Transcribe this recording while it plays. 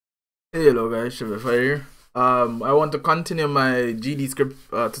Hey, hello guys, FileAccess here. I want to continue my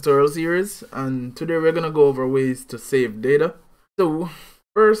GDScript tutorial series, and today we're gonna go over ways to save data. So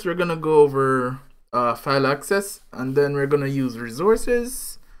first we're gonna go over FileAccess, and then we're gonna use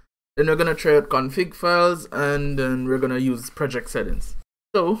resources. Then we're gonna try out ConfigFiles, and then we're gonna use ProjectSettings.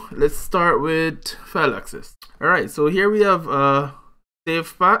 So let's start with FileAccess. Alright, so here we have a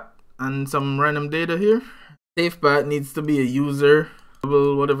save path and some random data here. Save path needs to be a user,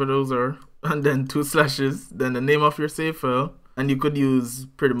 whatever those are, and then 2 slashes, then the name of your save file, and you could use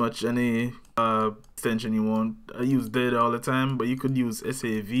pretty much any extension you want. I use data all the time, but you could use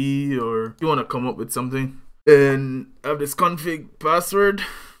SAV, or you want to come up with something. Then I have this config password,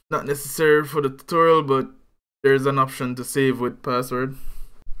 not necessary for the tutorial, but there's an option to save with password.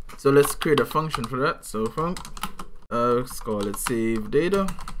 So let's create a function for that. So func, let's call it save data.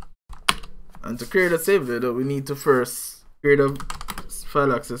 And to create a save data, we need to first create a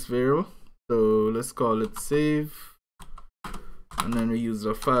FileAccess variable. So let's call it save, and then we use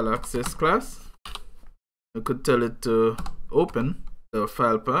the FileAccess class. We could tell it to open the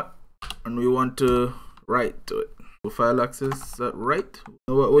file path, and we want to write to it. So FileAccess write.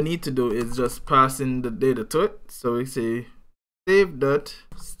 So what we need to do is just pass in the data to it. So we say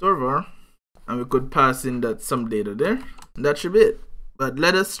save.storeVar, and we could pass in that some data there. And that should be it. But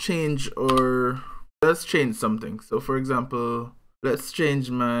let's change something. So for example, let's change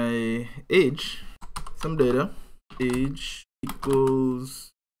my age, some data. Age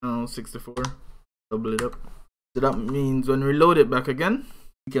equals 64. Double it up. So that means when we load it back again,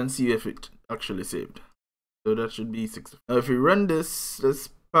 we can see if it actually saved. So that should be 64. Now if we run this, let's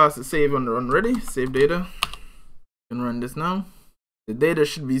pass the save on the run ready. Save data. You can run this now. The data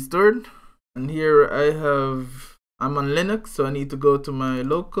should be stored. And here I'm on Linux, so I need to go to my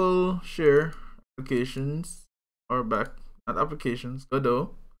local share applications, or back, not applications,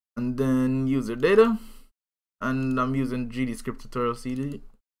 Godot, and then user data, and I'm using GDScript tutorial CD.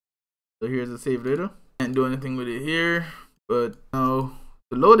 So here's the save data. Can't do anything with it here, but now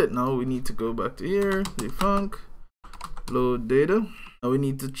to load it, now we need to go back to here, say func load data. Now we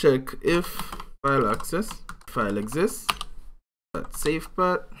need to check if FileAccess file exists, that save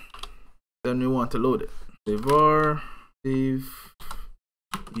path, then we want to load it. Say var save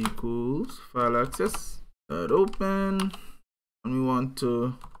equals FileAccess dot open, and we want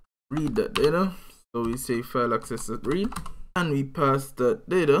to read that data. So we say FileAccess dot read, and we pass that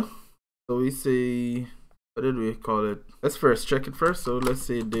data. So we say, what did we call it? Let's first check it first. So let's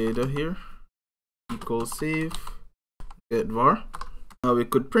say data here equals save get var. Now we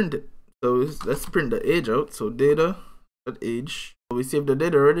could print it. So let's print the age out. So data dot age. So we saved the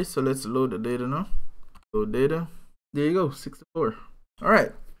data already, so let's load the data now. So data, there you go, 64.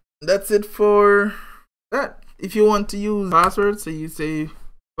 Alright, that's it for that. If you want to use passwords, so you say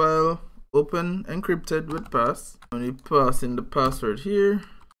file open encrypted with pass. When you pass in the password here,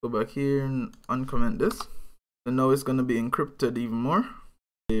 go back here and uncomment this. So now it's going to be encrypted even more.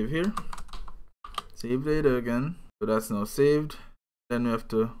 Save here. Save data again. So that's now saved. Then we have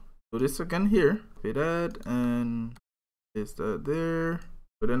to do this again here. Pay that and paste that there.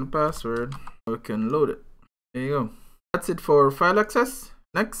 Put in the password. We can load it. There you go. That's it for FileAccess.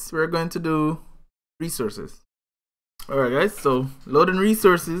 Next, we're going to do resources. Alright guys, so loading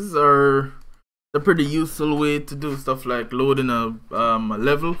resources are a pretty useful way to do stuff like loading a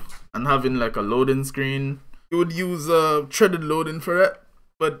level and having like a loading screen. You would use threaded loading for that,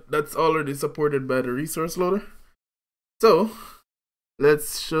 but that's already supported by the resource loader. So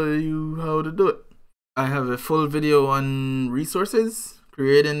let's show you how to do it. I have a full video on resources,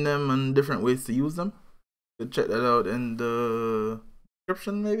 creating them, and different ways to use them. You can check that out in the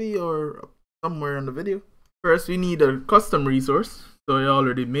description maybe, or somewhere in the video. First we need a custom resource, so I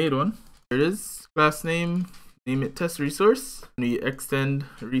already made one. Here it is, class name, name it test resource, and we extend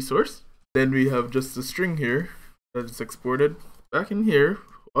resource. Then we have just a string here that's exported. Back in here,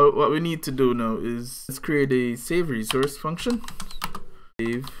 what we need to do now is let's create a save resource function.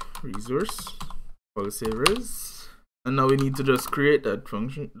 Save resource, call it save res, and now we need to just create that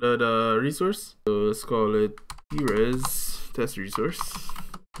function, that resource. So let's call it res test resource.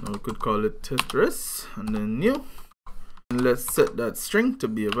 Now we could call it test res, and then new, and let's set that string to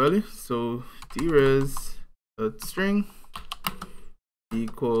be a value. So res string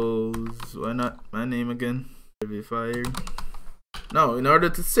equals, why not my name again, fire. Now in order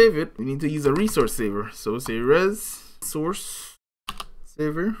to save it, we need to use a resource saver. So say res source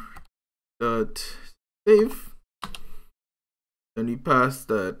saver dot save, then we pass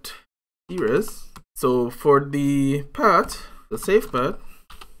that res. So for the path, the save path,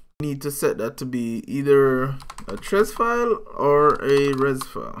 we need to set that to be either a trace file or a res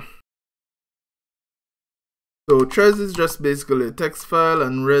file. So Trez is just basically a text file,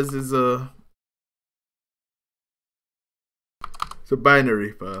 and res is a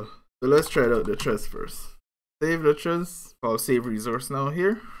binary file. So let's try out the Trez first. Save the Trez. I'll save resource now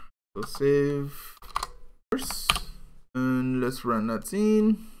here. So save first, and let's run that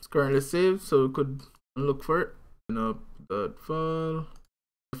scene. It's currently saved, so we could look for it. Open up that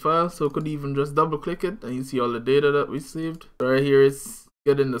file, so we could even just double click it, and you see all the data that we saved. Right here is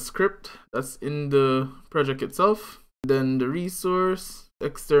getting the script that's in the project itself. Then the resource,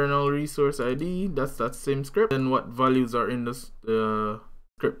 external resource ID, that's that same script. And what values are in the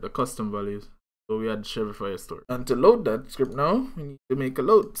script, the custom values. So we had Shopify stored. And to load that script now, we need to make a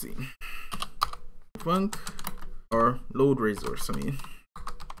load scene. Func or load resource, I mean.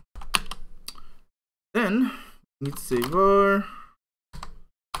 Then we need to say var,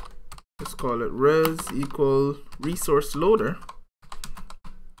 let's call it res equal resource loader.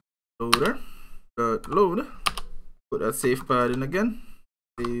 Load. Put that save path in again.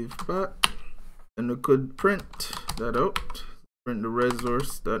 Save path. And we could print that out. Print the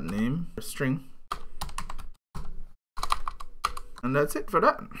resource.name string. And that's it for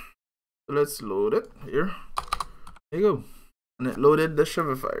that. So let's load it here. There you go. And it loaded the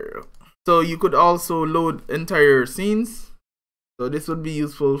Shopify. So you could also load entire scenes. So this would be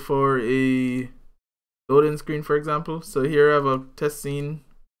useful for a loading screen, for example. So here I have a test scene,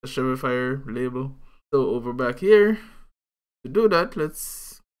 a Shopify label. So over back here, to do that,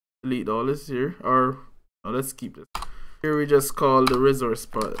 let's delete all this here, or no, let's keep it. Here we just call the resource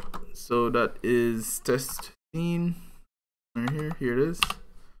part. So that is test scene. Right here it is.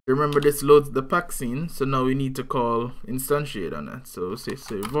 Remember, this loads the pack scene, so now we need to call instantiate on that. So say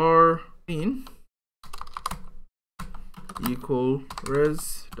var scene equal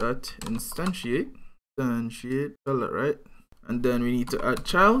res dot instantiate, spell that right, and then we need to add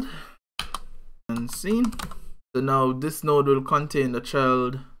child and scene. So now this node will contain the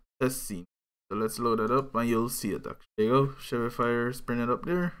child test scene. So let's load that up and you'll see it actually. There you go, Shopify is printed up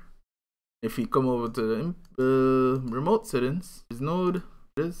there. If we come over to the remote settings, this node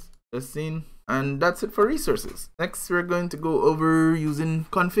is test scene, and that's it for resources. Next, we're going to go over using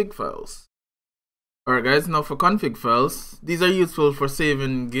config files. Alright guys, now for config files, these are useful for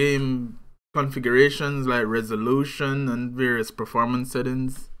saving game configurations like resolution and various performance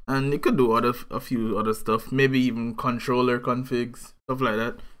settings. And it could do a few other stuff, maybe even controller configs, stuff like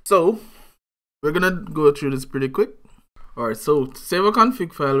that. So we're gonna go through this pretty quick. Alright, so to save a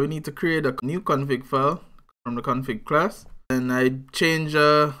config file, we need to create a new config file from the config class. And I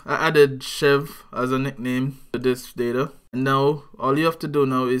added Chev as a nickname to this data. And now all you have to do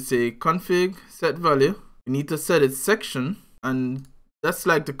now is say config set value. You need to set its section, and that's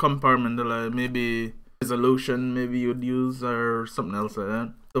like the compartment, maybe resolution, maybe you'd use, or something else like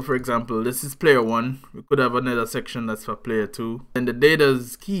that. So for example, this is player 1. We could have another section that's for player 2. And the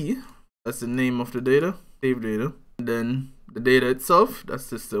data's key, that's the name of the data, save data. And then the data itself, that's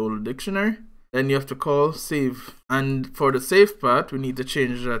just the old dictionary. Then you have to call save. And for the save part, we need to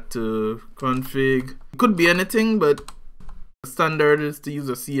change that to config. It could be anything, but the standard is to use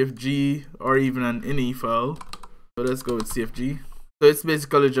a CFG or even an INI file. So let's go with CFG. So it's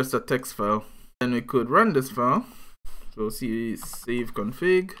basically just a text file. Then we could run this file. So see save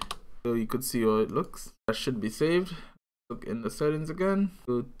config. So you could see how it looks. That should be saved. Look in the settings again.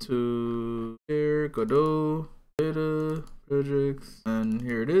 Go to here, Godot, data, projects, and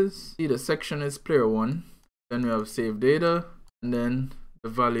here it is. See, the section is player 1. Then we have save data, and then the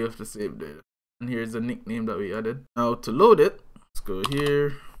value of the save data. And here's the nickname that we added. Now to load it, let's go here.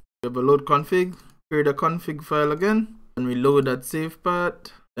 We have a load config. Create a config file again, and we load that save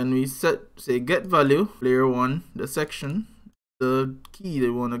path. Then we say get value, player 1, the section, the key they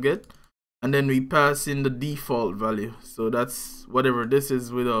want to get, and then we pass in the default value. So that's whatever this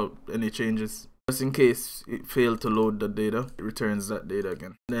is without any changes. Just in case it failed to load the data, it returns that data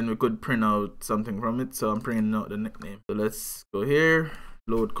again. Then we could print out something from it, so I'm printing out the nickname. So let's go here,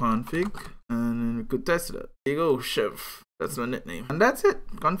 load config, and then we could test it out. There you go, Chef. That's my nickname. And that's it.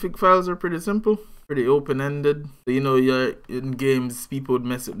 Config files are pretty simple, pretty open-ended. So, you know, in games, people would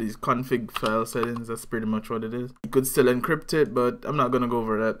mess with these config file settings. That's pretty much what it is. You could still encrypt it, but I'm not going to go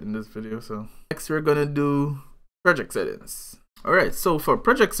over that in this video. So next, we're going to do project settings. Alright, so for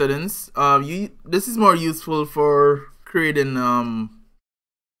project settings, this is more useful for creating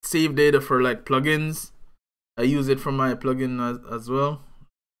save data for like plugins. I use it for my plugin as well.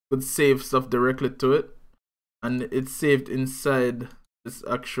 Could save stuff directly to it, and it's saved inside this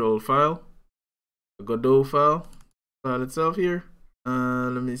actual file, the Godot file itself here.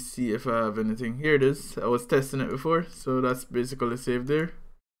 Let me see if I have anything. Here it is. I was testing it before, so that's basically saved there.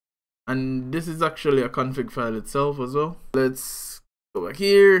 And this is actually a config file itself as well. Let's go back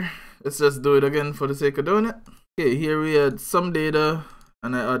here. Let's just do it again for the sake of doing it. Okay, here we had some data,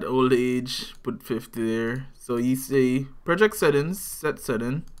 and I add old age, put 50 there. So you say project settings, set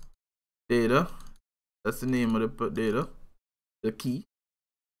setting, data. That's the name of the data, the key.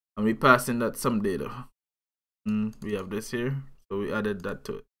 And we pass in that some data. And we have this here, so we added that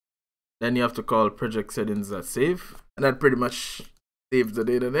to it. Then you have to call project settings.save, and that pretty much saves the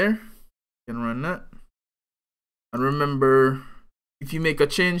data there. You can run that. And remember, if you make a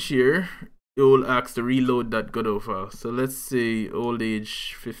change here, it will ask to reload that Godot file. So let's say old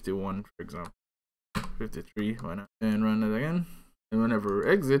age 51, for example, 53, why not? And run it again. And whenever we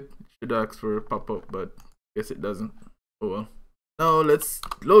exit, it should ask for a pop-up, but I guess it doesn't. Oh well. Now let's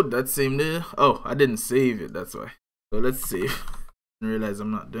load that same data. Oh, I didn't save it, that's why. So let's save. I realize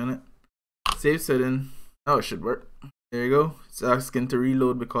I'm not doing it. Save setting. Now it should work. There you go. It's asking to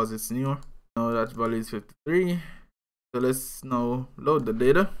reload because it's newer. Now that value is 53. So let's now load the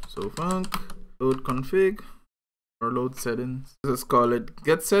data. So func load config or load settings. Let's call it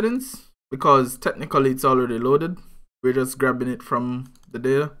get settings because technically it's already loaded. We're just grabbing it from the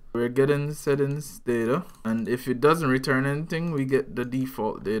data. We're getting settings data, and if it doesn't return anything, we get the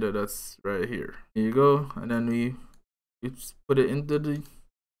default data that's right here. Here you go, and then we put it into the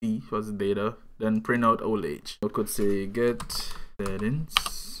D was data, then print out old age. I could say get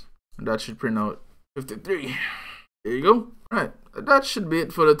settings, and that should print out 53. There you go. Alright, that should be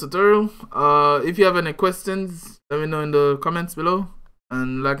it for the tutorial. If you have any questions, let me know in the comments below,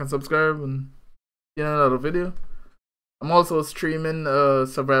 and like and subscribe, and see you in another video. I'm also streaming a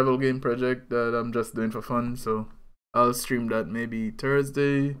survival game project that I'm just doing for fun, so I'll stream that maybe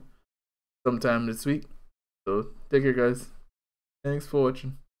Thursday sometime this week. So take care guys. Thanks for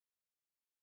watching.